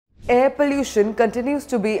Air pollution continues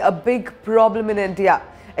to be a big problem in India.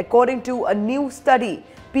 According to a new study,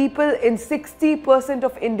 people in 60%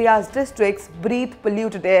 of India's districts breathe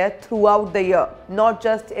polluted air throughout the year, not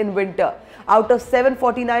just in winter. Out of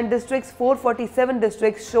 749 districts, 447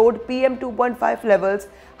 districts showed PM2.5 levels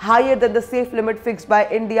higher than the safe limit fixed by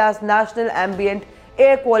India's National Ambient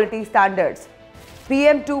Air Quality Standards.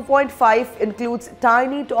 PM2.5 includes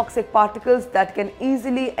tiny toxic particles that can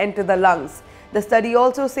easily enter the lungs. The study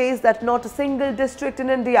also says that not a single district in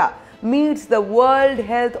India meets the World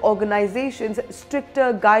Health Organization's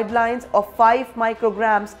stricter guidelines of 5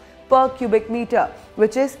 micrograms per cubic meter,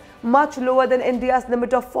 which is much lower than India's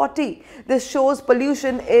limit of 40. This shows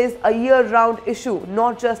pollution is a year-round issue,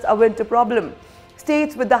 not just a winter problem.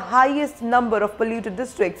 States with the highest number of polluted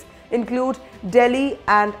districts include Delhi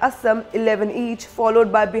and Assam, 11 each,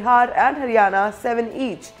 followed by Bihar and Haryana, 7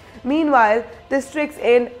 each. Meanwhile, districts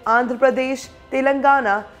in Andhra Pradesh,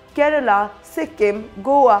 Telangana, Kerala, Sikkim,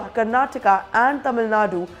 Goa, Karnataka and Tamil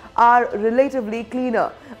Nadu are relatively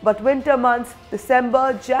cleaner. But winter months,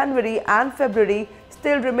 December, January and February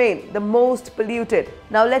still remain the most polluted.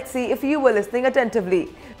 Now let's see if you were listening attentively.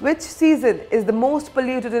 Which season is the most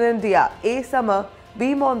polluted in India? A. Summer,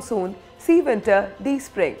 B. Monsoon, C. Winter, D.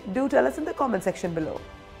 Spring. Do tell us in the comment section below.